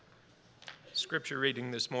scripture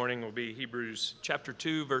reading this morning will be Hebrews chapter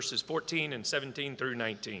 2, verses 14 and 17 through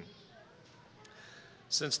 19.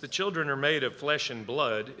 Since the children are made of flesh and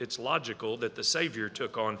blood, it's logical that the Savior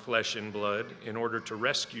took on flesh and blood in order to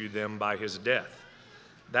rescue them by his death.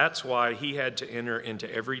 That's why he had to enter into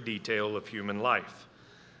every detail of human life.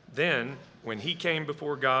 Then, when he came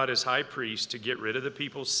before God as high priest to get rid of the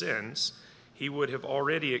people's sins, he would have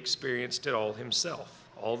already experienced it all himself,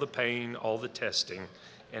 all the pain, all the testing,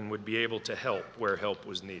 and would be able to help where help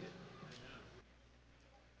was needed.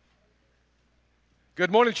 Good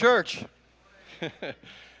morning, church.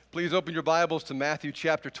 Please open your Bibles to Matthew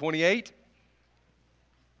chapter 28.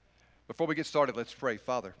 Before we get started, let's pray.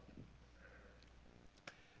 Father,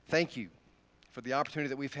 thank you for the opportunity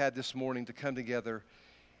that we've had this morning to come together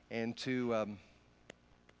and to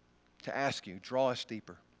ask you, draw us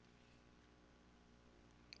deeper.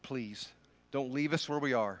 Please, don't leave us where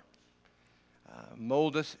we are.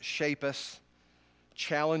 Mold us, shape us,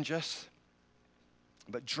 challenge us,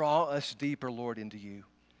 but draw us deeper, Lord, into you.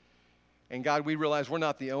 And God, we realize we're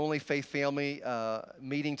not the only faith family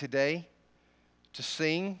meeting today to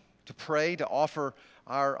sing, to pray, to offer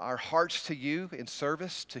our hearts to you in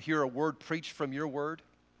service, to hear a word preached from your word.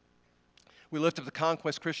 We lift up the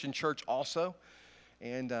Conquest Christian Church also.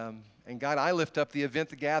 And God, I lift up the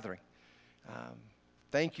event, The Gathering.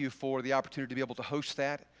 Thank you for the opportunity to be able to host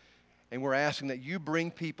that. And we're asking that you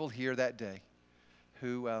bring people here that day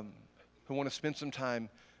who want to spend some time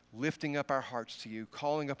lifting up our hearts to you,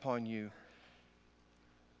 calling upon you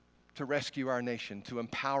to rescue our nation, to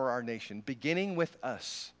empower our nation, beginning with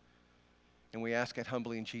us. And we ask it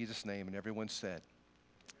humbly in Jesus' name. And everyone said,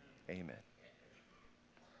 amen.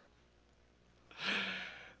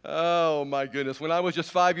 Oh, my goodness. When I was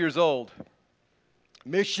just 5 years old,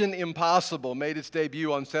 Mission Impossible made its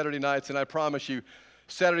debut on Saturday nights. And I promise you,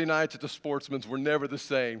 Saturday nights at the Sportsman's were never the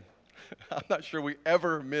same. I'm not sure we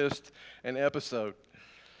ever missed an episode.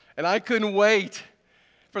 And I couldn't wait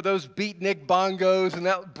for those beatnik bongos and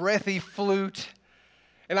that breathy flute.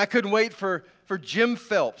 And I couldn't wait for Jim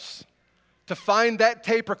Phelps to find that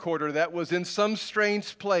tape recorder that was in some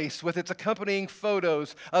strange place with its accompanying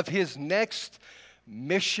photos of his next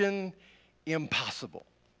Mission Impossible.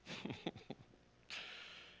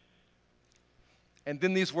 And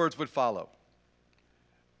then these words would follow.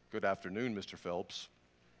 Good afternoon, Mr. Phelps.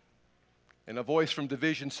 And a voice from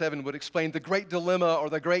Division 7 would explain the great dilemma or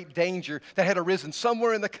the great danger that had arisen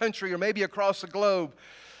somewhere in the country or maybe across the globe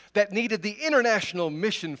that needed the International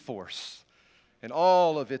Mission Force and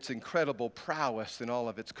all of its incredible prowess and all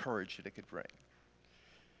of its courage that it could bring.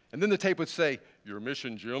 And then the tape would say, your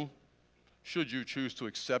mission, Jim, should you choose to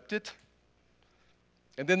accept it.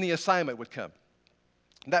 And then the assignment would come.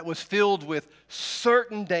 That was filled with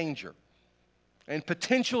certain danger and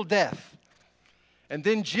potential death. And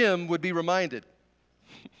then Jim would be reminded,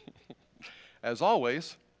 as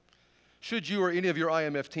always, should you or any of your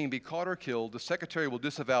IMF team be caught or killed, the secretary will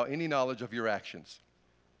disavow any knowledge of your actions.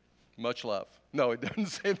 Much love. No, it doesn't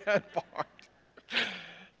say that part.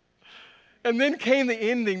 And then came the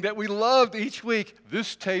ending that we loved each week.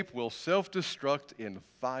 This tape will self-destruct in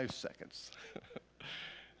 5 seconds.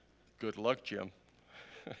 Good luck, Jim.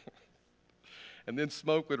 And then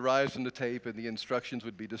smoke would rise from the tape and the instructions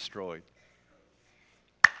would be destroyed.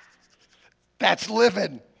 That's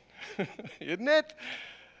living, isn't it?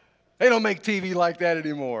 They don't make TV like that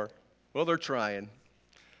anymore. Well, they're trying.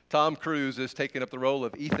 Tom Cruise has taken up the role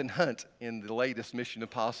of Ethan Hunt in the latest Mission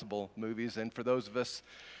Impossible movies, and for those of us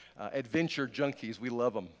adventure junkies, we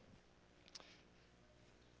love them.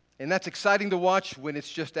 And that's exciting to watch when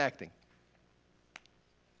it's just acting.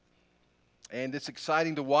 And it's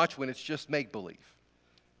exciting to watch when it's just make-believe.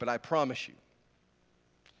 But I promise you,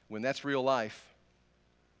 when that's real life,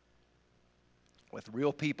 with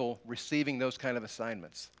real people receiving those kind of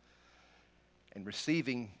assignments and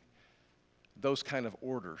receiving those kind of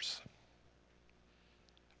orders,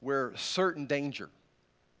 where certain danger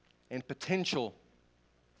and potential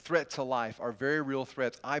threat to life are very real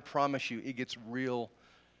threats, I promise you it gets real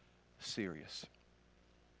serious.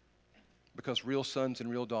 Because real sons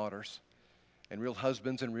and real daughters and real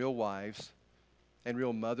husbands and real wives and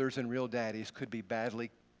real mothers and real daddies could be badly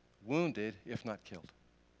wounded, if not killed.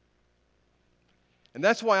 And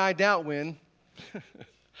that's why I doubt when,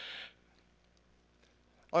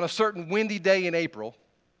 on a certain windy day in April,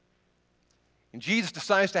 and Jesus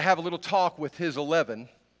decides to have a little talk with his 11,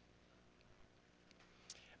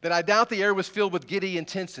 that I doubt the air was filled with giddy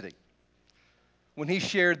intensity when he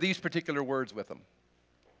shared these particular words with them.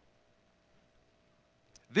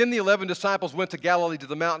 Then the 11 disciples went to Galilee to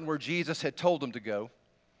the mountain where Jesus had told them to go.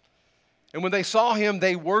 And when they saw him,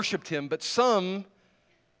 they worshiped him, but some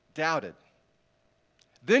doubted.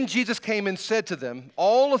 Then Jesus came and said to them,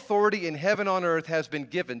 "All authority in heaven and on earth has been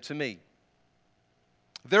given to me.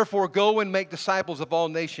 Therefore, go and make disciples of all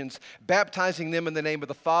nations, baptizing them in the name of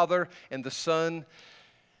the Father and the Son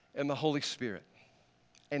and the Holy Spirit,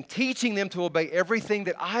 and teaching them to obey everything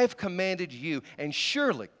that I have commanded you. And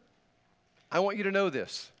surely, I want you to know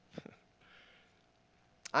this,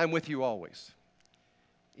 I'm with you always,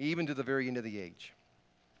 even to the very end of the age."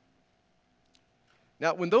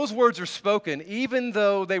 Now, when those words are spoken, even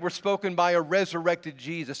though they were spoken by a resurrected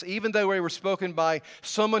Jesus, even though they were spoken by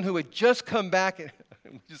someone who had just come back, and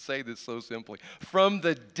let me just say this so simply, from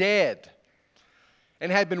the dead,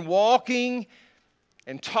 and had been walking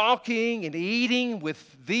and talking and eating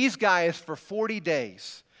with these guys for 40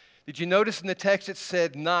 days, did you notice in the text it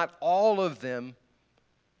said not all of them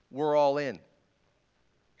were all in?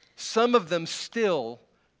 Some of them still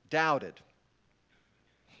doubted.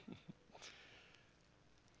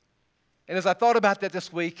 And as I thought about that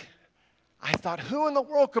this week, I thought, who in the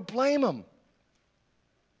world could blame them?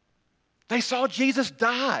 They saw Jesus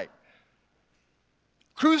die,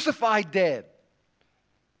 crucified, dead.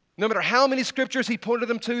 No matter how many scriptures he pointed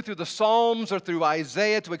them to through the Psalms or through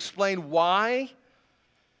Isaiah to explain why,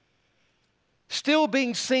 still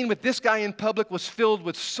being seen with this guy in public was filled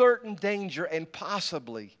with certain danger and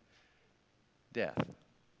possibly death.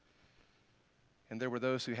 And there were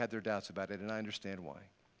those who had their doubts about it, and I understand why.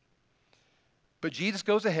 But Jesus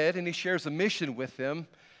goes ahead and he shares a mission with them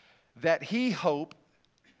that he hopes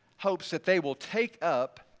that they will take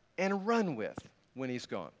up and run with when he's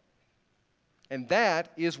gone. And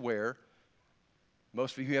that is where,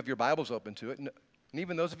 most of you who have your Bibles open to it, and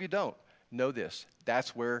even those of you who don't, know this.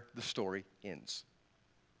 That's where the story ends.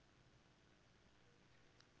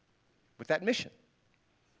 With that mission.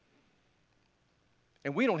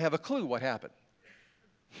 And we don't have a clue what happened.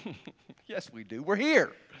 Yes, we do. We're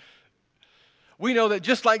here. We know that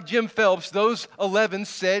just like Jim Phelps, those 11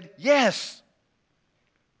 said, yes,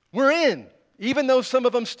 we're in. Even though some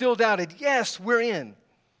of them still doubted, yes, we're in.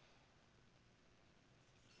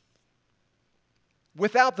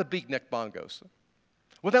 Without the beatnik bongos,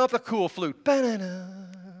 without the cool flute, ba-na-na,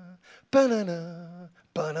 ba-na-na,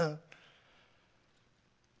 ba-na.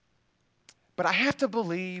 But I have to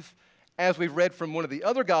believe, as we've read from one of the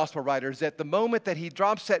other gospel writers, that the moment that he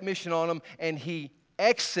drops that mission on them and he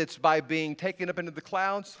exits by being taken up into the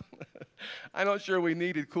clouds, I'm not sure we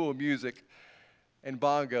needed cool music and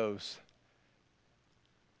bongos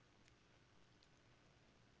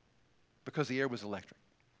because the air was electric.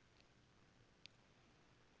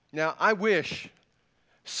 Now, I wish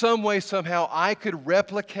some way, somehow, I could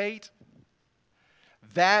replicate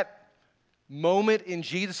that moment in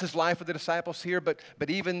Jesus' life with the disciples here, but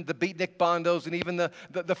even the beatnik bondos and even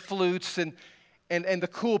the flutes and the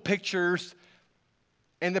cool pictures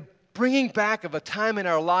and the bringing back of a time in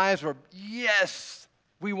our lives where, yes,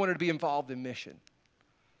 we wanted to be involved in mission.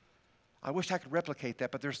 I wish I could replicate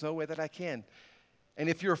that, but there's no way that I can. And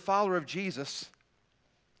if you're a follower of Jesus,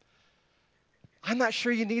 I'm not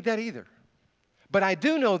sure you need that either. But I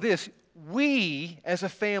do know this, we as a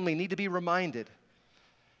family need to be reminded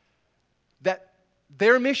that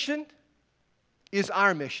their mission is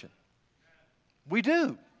our mission. We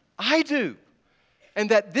do. I do. And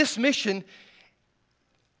that this mission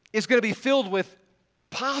is going to be filled with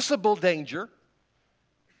possible danger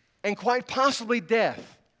and quite possibly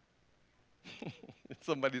death.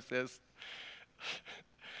 Somebody says,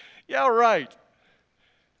 yeah, right.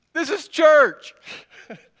 This is church.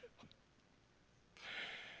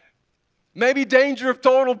 Maybe danger of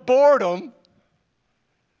total boredom.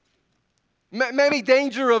 Maybe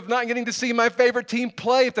danger of not getting to see my favorite team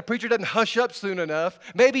play if the preacher doesn't hush up soon enough.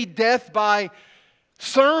 Maybe death by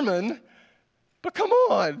sermon. But come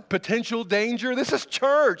on, potential danger, this is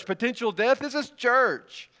church. Potential death, this is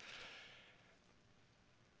church.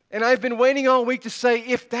 And I've been waiting all week to say,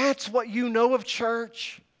 if that's what you know of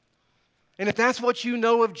church, and if that's what you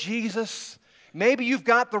know of Jesus, maybe you've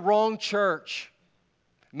got the wrong church.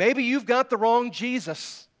 Maybe you've got the wrong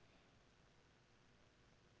Jesus.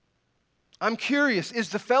 I'm curious, is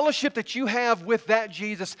the fellowship that you have with that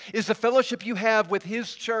Jesus, is the fellowship you have with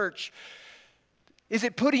his church, is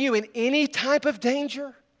it putting you in any type of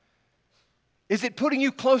danger? Is it putting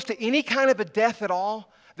you close to any kind of a death at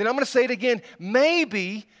all? Then I'm going to say it again.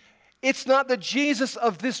 Maybe it's not the Jesus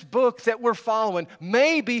of this book that we're following.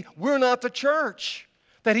 Maybe we're not the church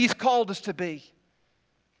that he's called us to be.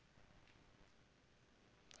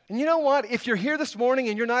 And you know what? If you're here this morning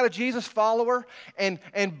and you're not a Jesus follower and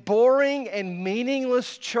boring and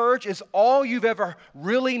meaningless church is all you've ever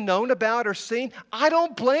really known about or seen, I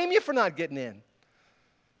don't blame you for not getting in.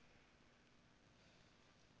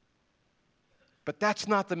 But that's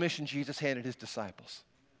not the mission Jesus handed his disciples.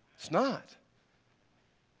 It's not.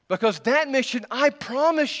 Because that mission, I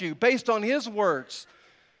promise you, based on his words,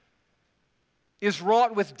 is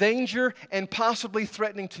wrought with danger and possibly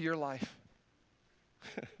threatening to your life.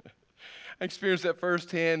 I experienced that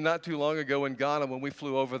firsthand not too long ago in Ghana when we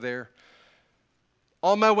flew over there.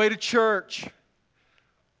 On my way to church,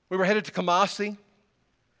 we were headed to Kumasi.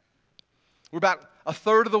 We're about a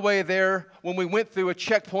third of the way there when we went through a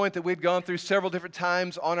checkpoint that we'd gone through several different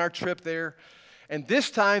times on our trip there. And this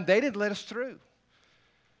time, they didn't let us through.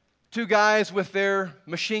 Two guys with their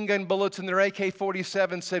machine gun bullets and their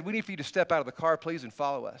AK-47 said, "We need for you to step out of the car, please, and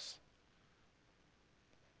follow us."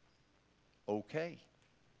 Okay.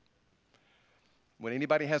 When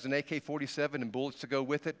anybody has an AK-47 and bullets to go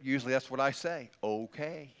with it, usually that's what I say.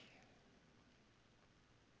 Okay.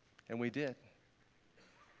 And we did.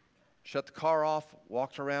 Shut the car off,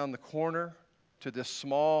 walked around the corner to this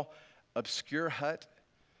small, obscure hut,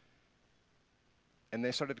 and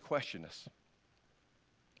they started to question us.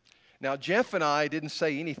 Now, Jeff and I didn't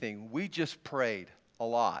say anything. We just prayed a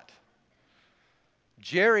lot.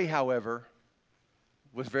 Jerry, however,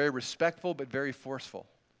 was very respectful but very forceful.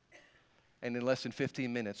 And in less than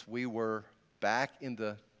 15 minutes, we were back in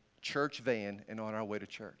the church van and on our way to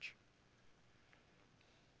church.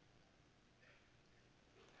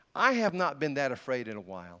 I have not been that afraid in a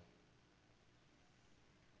while.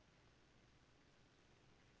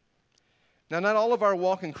 Now, not all of our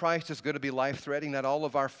walk in Christ is going to be life-threatening. Not all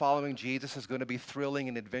of our following Jesus is going to be thrilling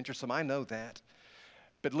and adventuresome. I know that.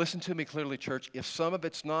 But listen to me clearly, church. If some of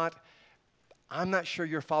it's not, I'm not sure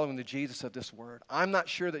you're following the Jesus of this word. I'm not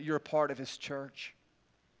sure that you're a part of his church.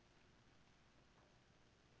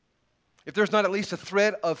 If there's not at least a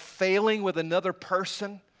threat of failing with another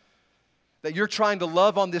person, that you're trying to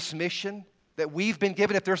love on this mission that we've been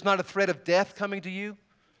given, if there's not a threat of death coming to you,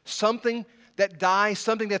 something that dies,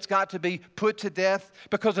 something that's got to be put to death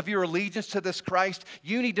because of your allegiance to this Christ,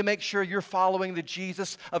 you need to make sure you're following the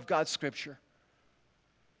Jesus of God's Scripture.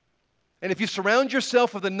 And if you surround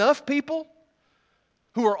yourself with enough people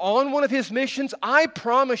who are on one of his missions, I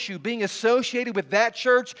promise you, being associated with that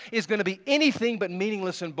church is going to be anything but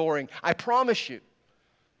meaningless and boring. I promise you.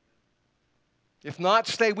 If not,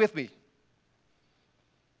 stay with me.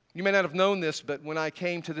 You may not have known this, but when I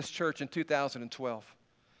came to this church in 2012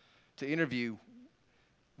 to interview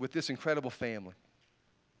with this incredible family,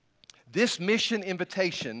 this mission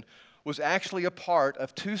invitation was actually a part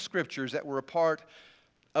of two scriptures that were a part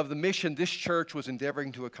of the mission this church was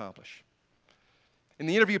endeavoring to accomplish. In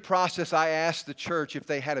the interview process, I asked the church if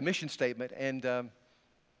they had a mission statement, and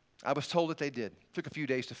I was told that they did. It took a few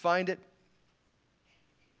days to find it,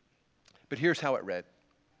 but here's how it read.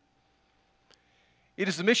 It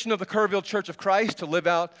is the mission of the Kerrville Church of Christ to live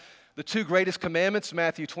out the two greatest commandments,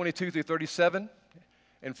 Matthew 22 through 37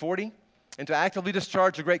 and 40, and to actively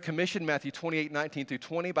discharge the Great Commission, Matthew 28, 19 through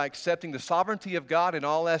 20, by accepting the sovereignty of God in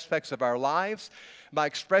all aspects of our lives, by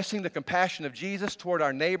expressing the compassion of Jesus toward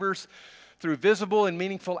our neighbors through visible and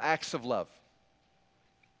meaningful acts of love.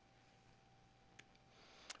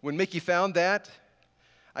 When Mickey found that,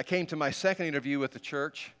 I came to my second interview with the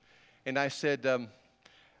church, and I said,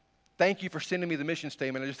 thank you for sending me the mission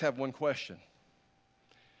statement. I just have one question.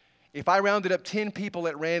 If I rounded up 10 people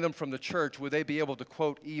at random from the church, would they be able to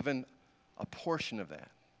quote even a portion of that?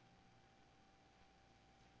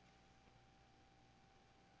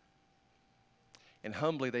 And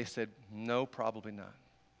humbly they said, no, probably not.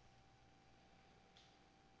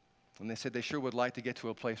 And they said they sure would like to get to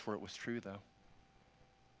a place where it was true, though.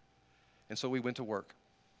 And so we went to work.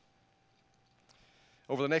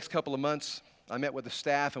 Over the next couple of months, I met with the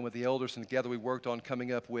staff and with the elders, and together we worked on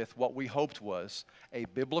coming up with what we hoped was a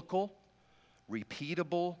biblical,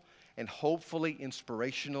 repeatable, and hopefully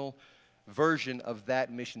inspirational version of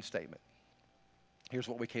that mission statement. Here's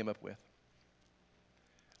what we came up with.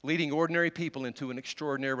 Leading ordinary people into an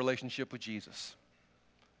extraordinary relationship with Jesus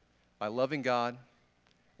by loving God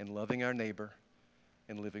and loving our neighbor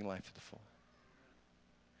and living life to the full.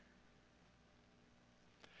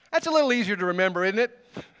 That's a little easier to remember, isn't it?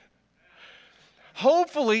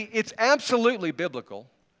 Hopefully, it's absolutely biblical,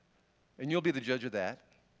 and you'll be the judge of that.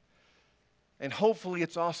 And hopefully,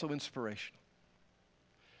 it's also inspirational.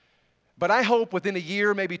 But I hope within a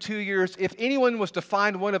year, maybe 2 years, if anyone was to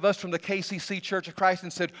find one of us from the KCC Church of Christ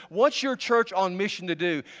and said, what's your church on mission to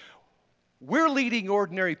do? We're leading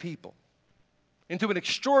ordinary people into an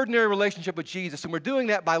extraordinary relationship with Jesus, and we're doing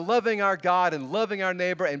that by loving our God and loving our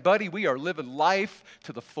neighbor, and buddy, we are living life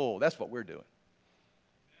to the full. That's what we're doing.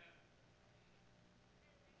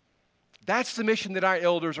 That's the mission that our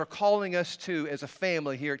elders are calling us to as a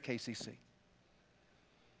family here at KCC.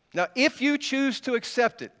 Now, if you choose to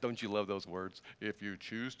accept it, don't you love those words? If you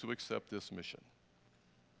choose to accept this mission.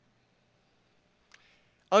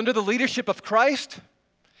 Under the leadership of Christ,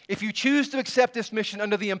 if you choose to accept this mission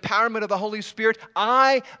under the empowerment of the Holy Spirit,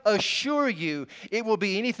 I assure you it will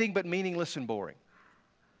be anything but meaningless and boring.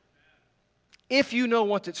 If you know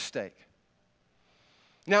what's at stake.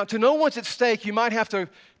 Now, to know what's at stake, you might have to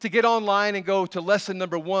get online and go to lesson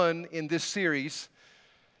number 1 in this series.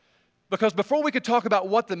 Because before we could talk about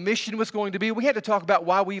what the mission was going to be, we had to talk about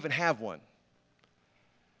why we even have one.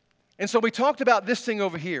 And so we talked about this thing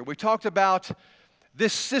over here. We talked about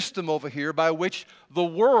this system over here by which the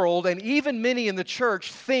world and even many in the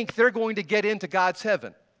church think they're going to get into God's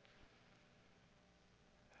heaven.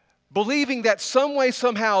 Believing that some way,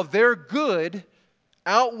 somehow, their good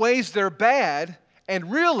outweighs their bad, and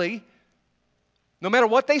really, no matter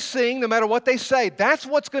what they sing, no matter what they say, that's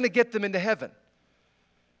what's going to get them into heaven.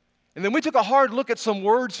 And then we took a hard look at some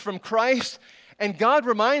words from Christ, and God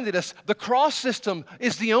reminded us the cross system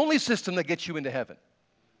is the only system that gets you into heaven.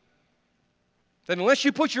 That unless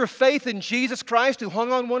you put your faith in Jesus Christ who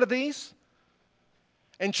hung on one of these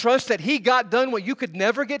and trust that He got done what you could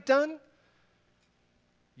never get done,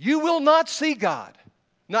 you will not see God.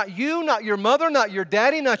 Not you, not your mother, not your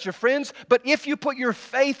daddy, not your friends, but if you put your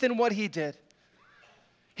faith in what He did.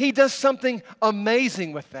 He does something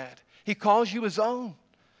amazing with that. He calls you His own.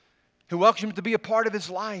 He welcomes you to be a part of His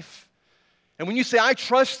life. And when you say, I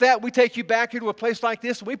trust that, we take you back here to a place like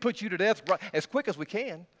this and we put you to death as quick as we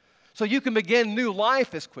can so you can begin new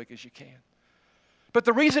life as quick as you can. But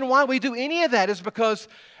the reason why we do any of that is because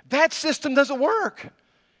that system doesn't work.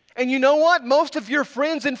 And you know what? Most of your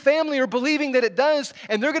friends and family are believing that it does,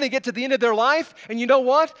 and they're going to get to the end of their life, and you know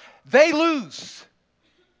what? They lose.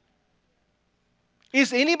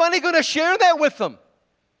 Is anybody going to share that with them?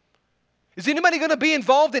 Is anybody going to be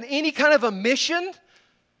involved in any kind of a mission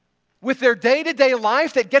with their day-to-day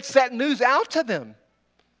life that gets that news out to them?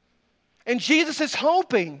 And Jesus is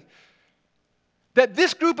hoping that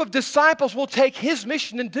this group of disciples will take His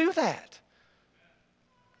mission and do that.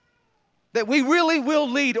 That we really will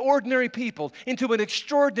lead ordinary people into an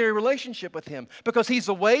extraordinary relationship with Him because He's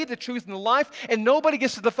the way, the truth, and the life, and nobody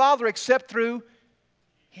gets to the Father except through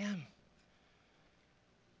Him.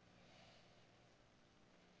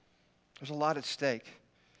 There's a lot at stake.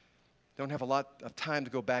 Don't have a lot of time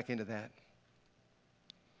to go back into that.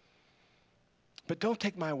 But don't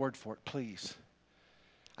take my word for it, please.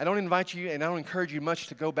 I don't invite you and I don't encourage you much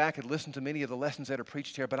to go back and listen to many of the lessons that are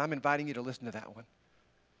preached here, but I'm inviting you to listen to that one.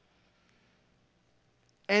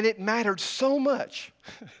 And it mattered so much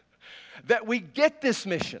that we get this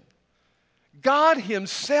mission. God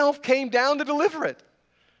Himself came down to deliver it.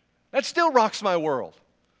 That still rocks my world.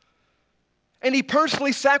 And He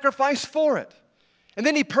personally sacrificed for it. And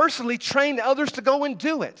then He personally trained others to go and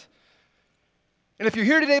do it. And if you're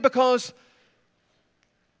here today because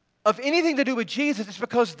of anything to do with Jesus, it's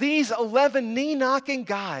because these 11 knee-knocking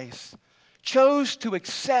guys chose to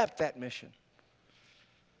accept that mission.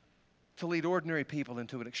 To lead ordinary people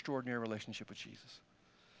into an extraordinary relationship with Jesus.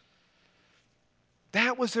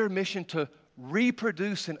 That was their mission, to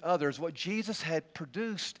reproduce in others what Jesus had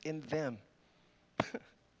produced in them.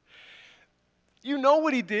 You know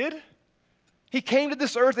what He did? He came to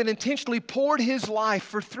this earth and intentionally poured His life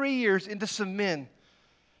for 3 years into some men.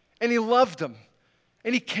 And He loved them.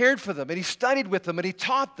 And He cared for them. And He studied with them. And He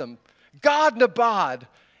taught them. God Nabad,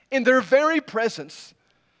 in their very presence.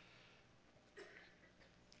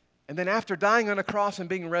 And then after dying on a cross and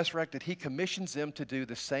being resurrected, He commissions them to do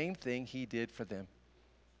the same thing He did for them.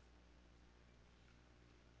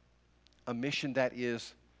 A mission that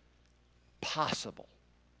is possible.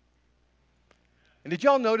 And did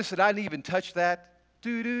y'all notice that I didn't even touch that?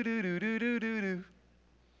 Do-do-do-do-do-do-do-do.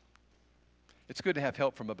 It's good to have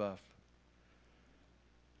help from above.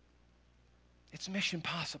 It's mission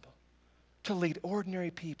possible. To lead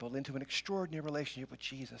ordinary people into an extraordinary relationship with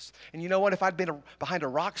Jesus. And you know what? If I'd been behind a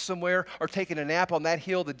rock somewhere or taken a nap on that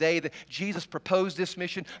hill the day that Jesus proposed this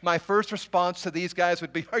mission, my first response to these guys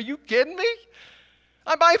would be, are you kidding me?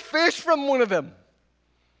 I buy fish from one of them.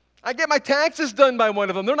 I get my taxes done by one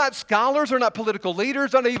of them. They're not scholars. They're not political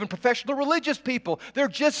leaders. They're not even professional religious people. They're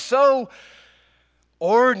just so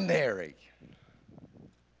ordinary.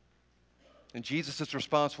 And Jesus'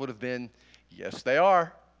 response would have been, yes, they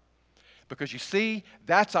are. Because you see,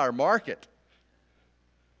 that's our market.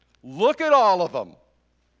 Look at all of them.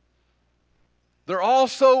 They're all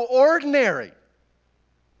so ordinary.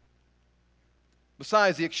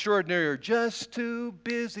 Besides, the extraordinary are just too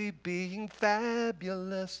busy being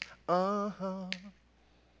fabulous. The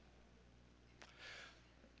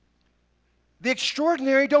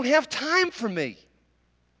extraordinary don't have time for me.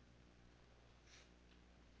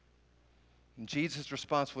 And Jesus'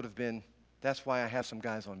 response would have been, that's why I have some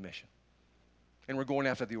guys on mission. And we're going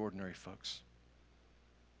after the ordinary folks.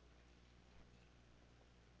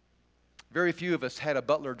 Very few of us had a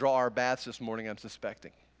butler draw our baths this morning, I'm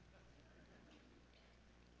suspecting.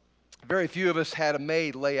 Very few of us had a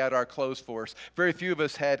maid lay out our clothes for us. Very few of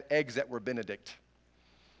us had eggs that were Benedict.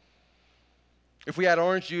 If we had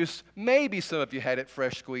orange juice, maybe some of you had it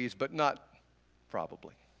fresh squeezed, but not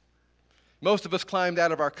probably. Most of us climbed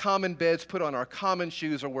out of our common beds, put on our common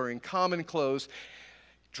shoes, or wearing common clothes,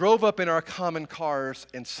 drove up in our common cars,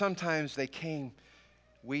 and sometimes we came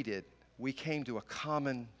to a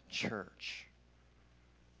common church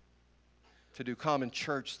to do common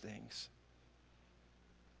church things.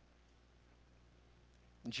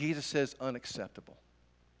 And Jesus says unacceptable.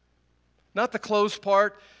 Not the clothes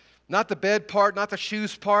part, not the bed part, not the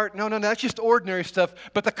shoes part. No, that's just ordinary stuff.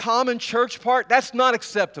 But the common church part, that's not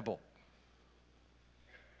acceptable.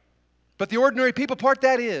 But the ordinary people part,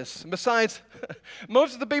 that is. And besides,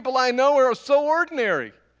 most of the people I know are so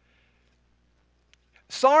ordinary.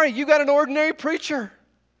 Sorry, you got an ordinary preacher.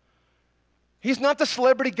 He's not the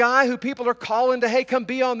celebrity guy who people are calling to, hey, come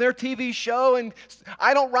be on their TV show. And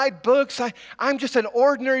I don't write books. I'm just an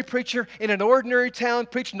ordinary preacher in an ordinary town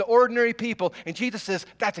preaching to ordinary people. And Jesus says,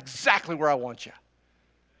 that's exactly where I want you.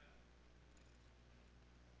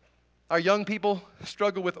 Our young people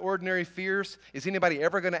struggle with ordinary fears. Is anybody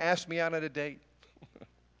ever going to ask me out on a date?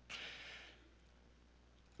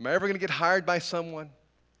 Am I ever going to get hired by someone?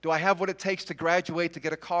 Do I have what it takes to graduate, to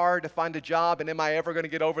get a car, to find a job? And am I ever going to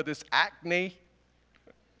get over this acne?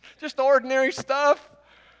 Just ordinary stuff.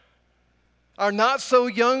 Our not so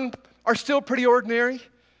young are still pretty ordinary. Am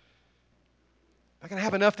I going to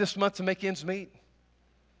have enough this month to make ends meet?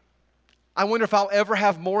 I wonder if I'll ever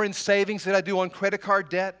have more in savings than I do on credit card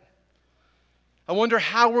debt. I wonder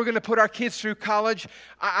how we're going to put our kids through college.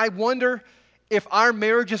 I wonder if our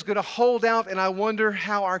marriage is going to hold out, and I wonder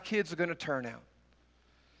how our kids are going to turn out.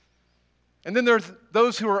 And then there's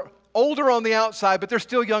those who are older on the outside, but they're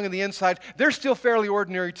still young on the inside. They're still fairly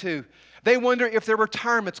ordinary too. They wonder if their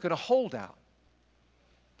retirement's going to hold out.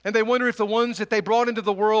 And they wonder if the ones that they brought into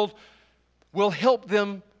the world will help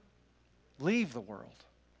them leave the world,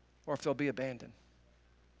 or if they'll be abandoned.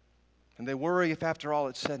 And they worry if after all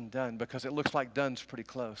it's said and done, because it looks like done's pretty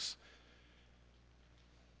close.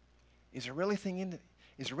 Is there really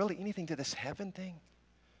anything to this heaven thing?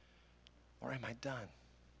 Or am I done?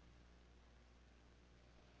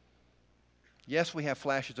 Yes, we have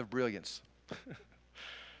flashes of brilliance.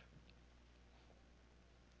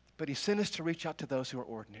 But He sent us to reach out to those who are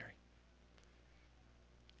ordinary.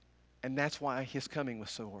 And that's why His coming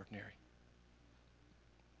was so ordinary.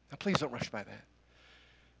 Now, please don't rush by that.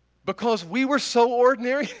 Because we were so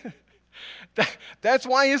ordinary, that's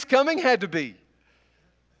why His coming had to be.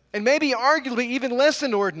 And maybe arguably even less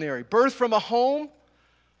than ordinary. Birth from a home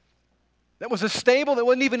that was a stable that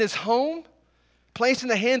wasn't even his home. Placed in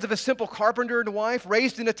the hands of a simple carpenter and wife.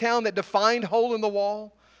 Raised in a town that defined hole in the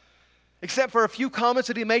wall. Except for a few comments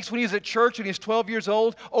that he makes when he's at church when he's 12 years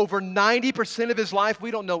old. Over 90% of his life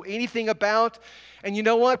we don't know anything about. And you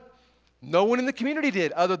know what? No one in the community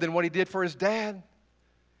did other than what he did for his dad.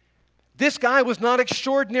 This guy was not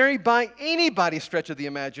extraordinary by anybody's stretch of the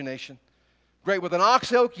imagination. Great with an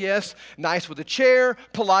ox yoke, yes. Nice with a chair.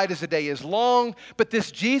 Polite as the day is long. But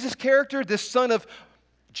this Jesus character, this son of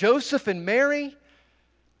Joseph and Mary,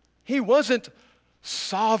 he wasn't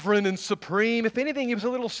sovereign and supreme. If anything, he was a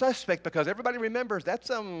little suspect because everybody remembers that's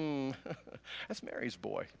that's Mary's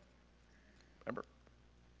boy. Remember?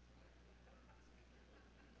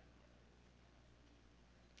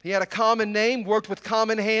 He had a common name, worked with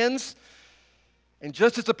common hands. And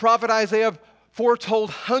just as the prophet Isaiah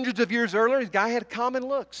foretold hundreds of years earlier, this guy had common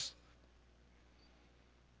looks.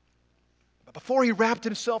 But before he wrapped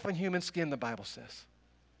himself in human skin, the Bible says,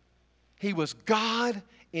 he was God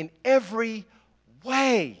in every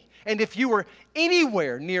way. And if you were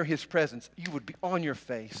anywhere near His presence, you would be on your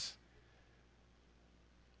face.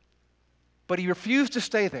 But He refused to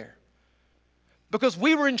stay there because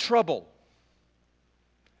we were in trouble.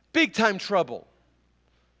 Big time trouble.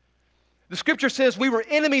 The Scripture says we were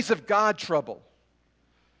enemies of God trouble.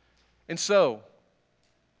 And so,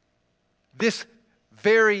 this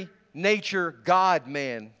very nature God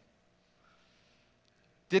man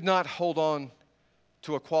did not hold on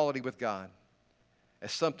to equality with God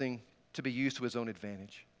as something to be used to his own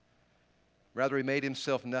advantage. Rather, he made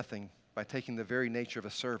himself nothing by taking the very nature of a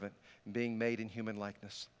servant and being made in human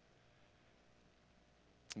likeness.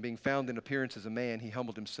 And being found in appearance as a man, he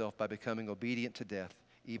humbled himself by becoming obedient to death,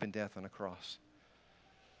 even death on a cross.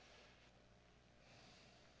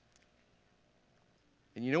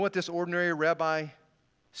 And you know what this ordinary rabbi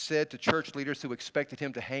said to church leaders who expected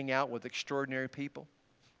him to hang out with extraordinary people?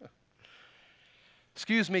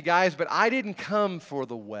 Excuse me, guys, but I didn't come for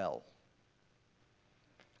the well.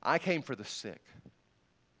 I came for the sick.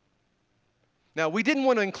 Now, we didn't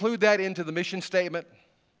want to include that into the mission statement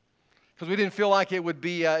because we didn't feel like it would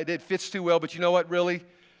be, it fits too well. But you know what, really?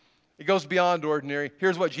 It goes beyond ordinary.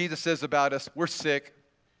 Here's what Jesus says about us. We're sick.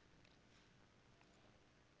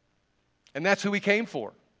 And that's who he came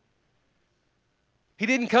for. He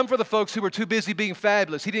didn't come for the folks who were too busy being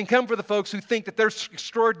fabulous. He didn't come for the folks who think that they're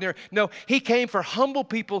extraordinary. No, he came for humble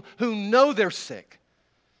people who know they're sick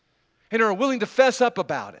and are willing to fess up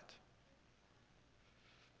about it.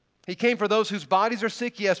 He came for those whose bodies are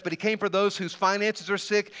sick, yes, but he came for those whose finances are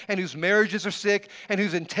sick and whose marriages are sick and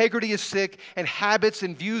whose integrity is sick and habits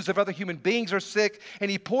and views of other human beings are sick. And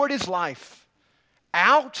he poured his life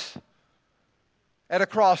out at a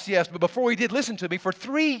cross, yes, but before he did, listen to me, for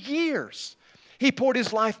 3 years, he poured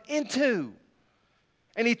his life into,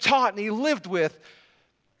 and he taught, and he lived with,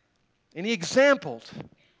 and he exampled,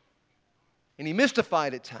 and he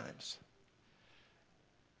mystified at times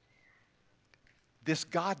this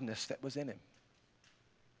godness that was in him.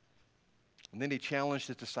 And then he challenged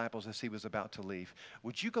his disciples as he was about to leave.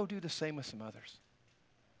 Would you go do the same with some others?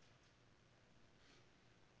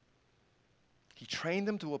 He trained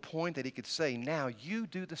them to a point that he could say, now you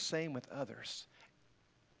do the same with others.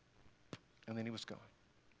 And then he was gone.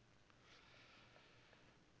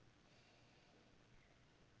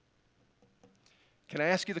 Can I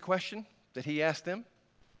ask you the question that he asked them?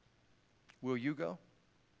 Will you go?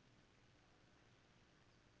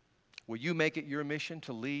 Will you make it your mission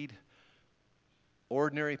to lead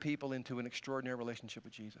ordinary people into an extraordinary relationship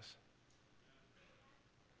with Jesus?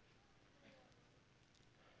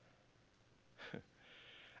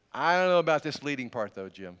 I don't know about this leading part, though,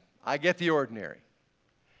 Jim. I get the ordinary.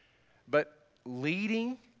 But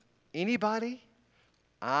leading anybody?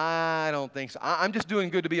 I don't think so. I'm just doing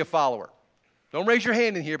good to be a follower. Don't raise your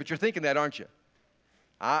hand in here, but you're thinking that, aren't you?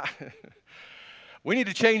 We need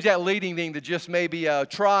to change that leading thing to just maybe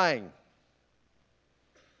trying,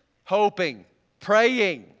 hoping,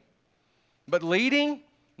 praying. But leading?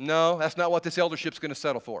 No, that's not what this eldership's going to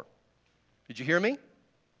settle for. Did you hear me?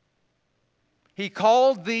 He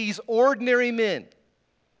called these ordinary men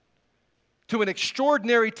to an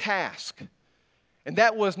extraordinary task. And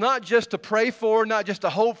that was not just to pray for, not just to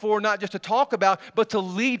hope for, not just to talk about, but to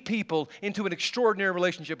lead people into an extraordinary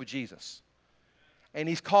relationship with Jesus. And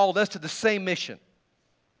he's called us to the same mission.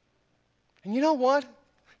 And you know what?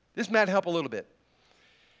 This might help a little bit.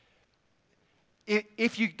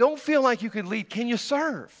 If you don't feel like you can lead, can you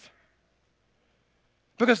serve?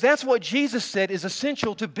 Because that's what Jesus said is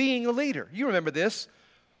essential to being a leader. You remember this.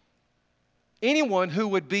 Anyone who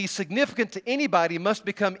would be significant to anybody must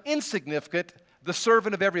become insignificant, the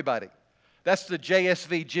servant of everybody. That's the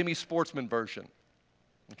JSV, Jimmy Sportsman version.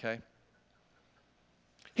 Okay?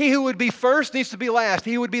 He who would be first needs to be last.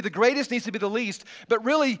 He who would be the greatest needs to be the least. But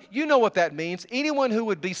really, you know what that means. Anyone who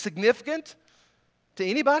would be significant to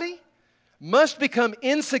anybody must become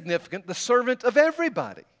insignificant, the servant of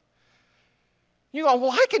everybody. You go,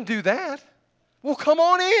 well, I can do that. Well, come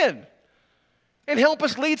on in and help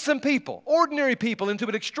us lead some people, ordinary people, into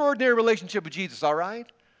an extraordinary relationship with Jesus, all right?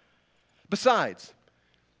 Besides,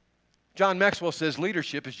 John Maxwell says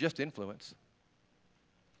leadership is just influence.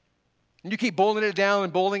 And you keep boiling it down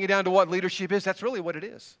and boiling it down to what leadership is, that's really what it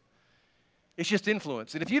is. It's just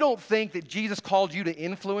influence. And if you don't think that Jesus called you to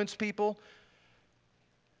influence people,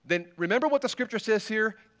 then remember what the scripture says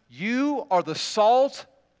here. You are the salt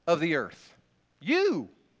of the earth. You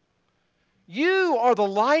are the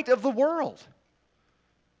light of the world.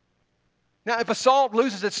 Now, if a salt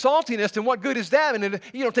loses its saltiness, then what good is that? And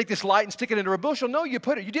you don't take this light and stick it into a bushel. No, you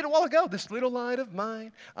did it a while ago. This little light of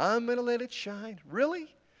mine, I'm going to let it shine. Really?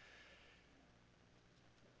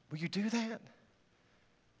 Will you do that?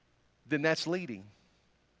 Then that's leading.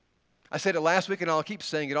 I said it last week, and I'll keep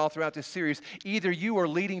saying it all throughout this series. Either you are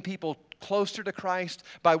leading people closer to Christ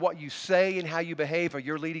by what you say and how you behave, or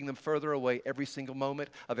you're leading them further away every single moment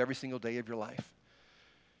of every single day of your life.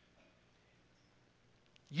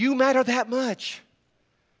 You matter that much.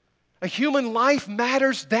 A human life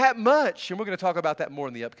matters that much. And we're going to talk about that more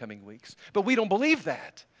in the upcoming weeks. But we don't believe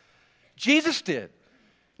that. Jesus did.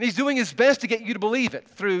 And he's doing his best to get you to believe it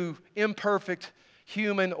through imperfect,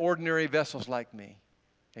 human, ordinary vessels like me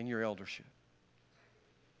and your eldership.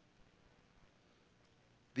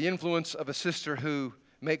 The influence of a sister who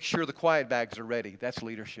makes sure the quiet bags are ready, that's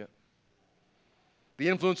leadership. The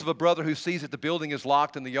influence of a brother who sees that the building is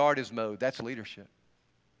locked and the yard is mowed, that's leadership.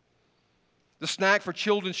 The snack for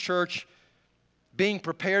children's church being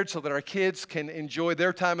prepared so that our kids can enjoy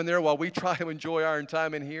their time in there while we try to enjoy our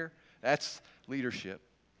time in here. That's leadership.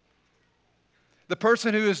 The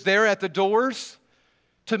person who is there at the doors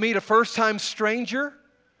to meet a first-time stranger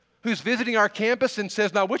who's visiting our campus and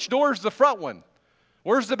says, now which door is the front one?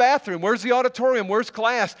 Where's the bathroom? Where's the auditorium? Where's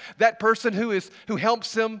class? That person who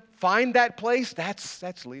helps them find that place,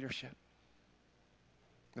 that's leadership.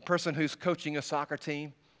 The person who's coaching a soccer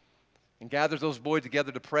team and gathers those boys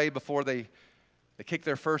together to pray before they kick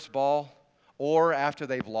their first ball or after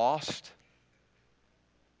they've lost,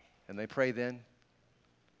 and they pray then,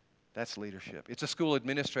 that's leadership. It's a school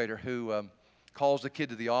administrator who calls the kid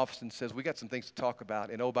to the office and says, we got some things to talk about,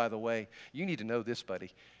 and oh, by the way, you need to know this, buddy.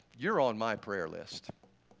 You're on my prayer list.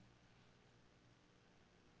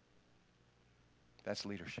 That's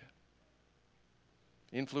leadership.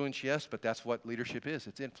 Influence, yes, but that's what leadership is.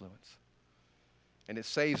 It's influence. And it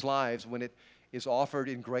saves lives when it is offered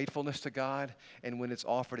in gratefulness to God and when it's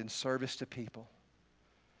offered in service to people.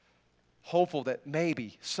 Hopeful that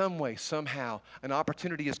maybe, some way, somehow, an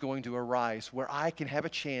opportunity is going to arise where I can have a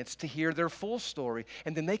chance to hear their full story,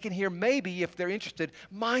 and then they can hear, maybe, if they're interested,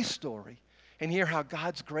 my story, and hear how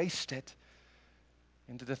God's graced it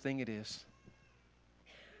into the thing it is.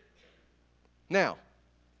 Now,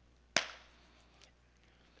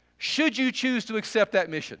 should you choose to accept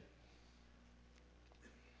that mission,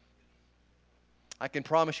 I can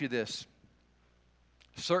promise you this: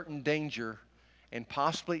 certain danger and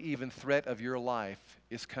possibly even threat of your life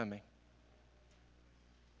is coming.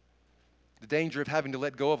 The danger of having to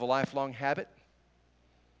let go of a lifelong habit.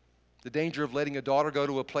 The danger of letting a daughter go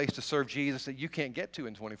to a place to serve Jesus that you can't get to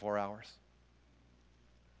in 24 hours.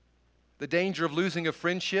 The danger of losing a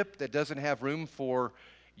friendship that doesn't have room for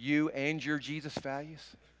you and your Jesus values.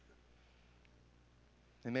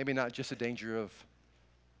 And maybe not just a danger of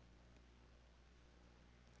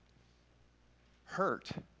hurt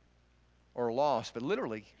or loss, but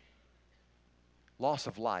literally loss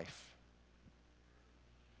of life.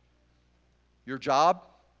 Your job,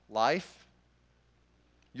 life.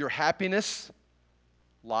 Your happiness,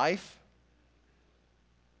 life.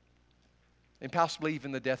 And possibly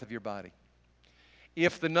even the death of your body.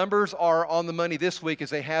 If the numbers are on the money this week, as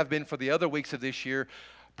they have been for the other weeks of this year,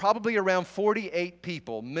 probably around 48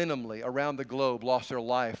 people, minimally, around the globe lost their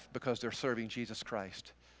life because they're serving Jesus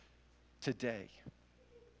Christ today.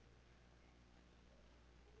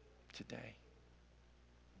 Today.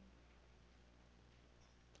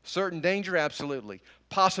 Certain danger, absolutely.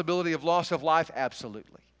 Possibility of loss of life,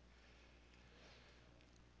 absolutely.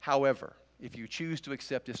 However, if you choose to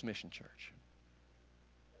accept this mission, church,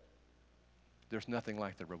 there's nothing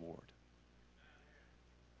like the reward.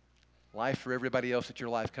 Life for everybody else that your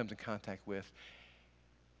life comes in contact with,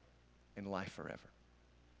 and life forever.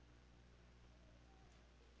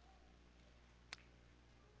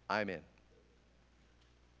 I'm in.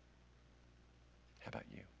 How about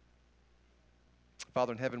you?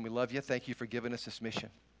 Father in heaven, we love you. Thank you for giving us this mission.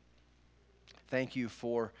 Thank you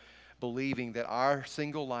for believing that our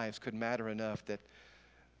single lives could matter enough that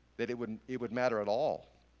it would matter at all,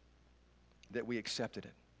 that we accepted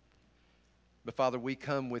it. But Father, we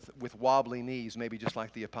come with wobbly knees, maybe just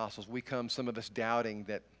like the apostles. We come, some of us, doubting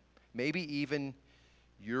that maybe even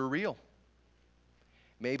you're real.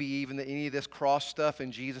 Maybe even that any of this cross stuff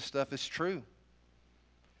and Jesus stuff is true.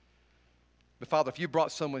 But Father, if you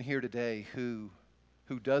brought someone here today who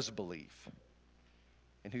does believe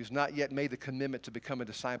and who's not yet made the commitment to become a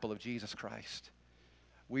disciple of Jesus Christ,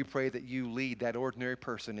 we pray that you lead that ordinary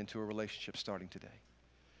person into a relationship starting today.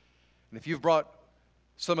 And if you've brought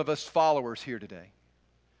some of us followers here today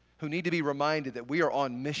who need to be reminded that we are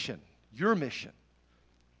on mission, your mission.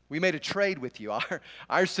 We made a trade with you,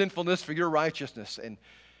 our sinfulness for your righteousness, and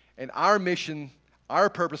our mission, our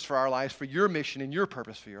purpose for our lives for your mission and your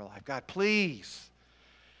purpose for your life. God, please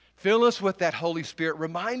fill us with that Holy Spirit.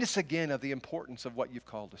 Remind us again of the importance of what you've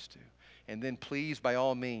called us to. And then please, by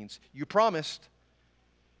all means, you promised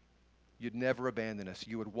you'd never abandon us.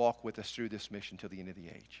 You would walk with us through this mission till the end of the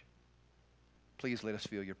age. Please let us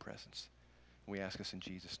feel your presence. We ask us in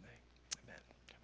Jesus' name.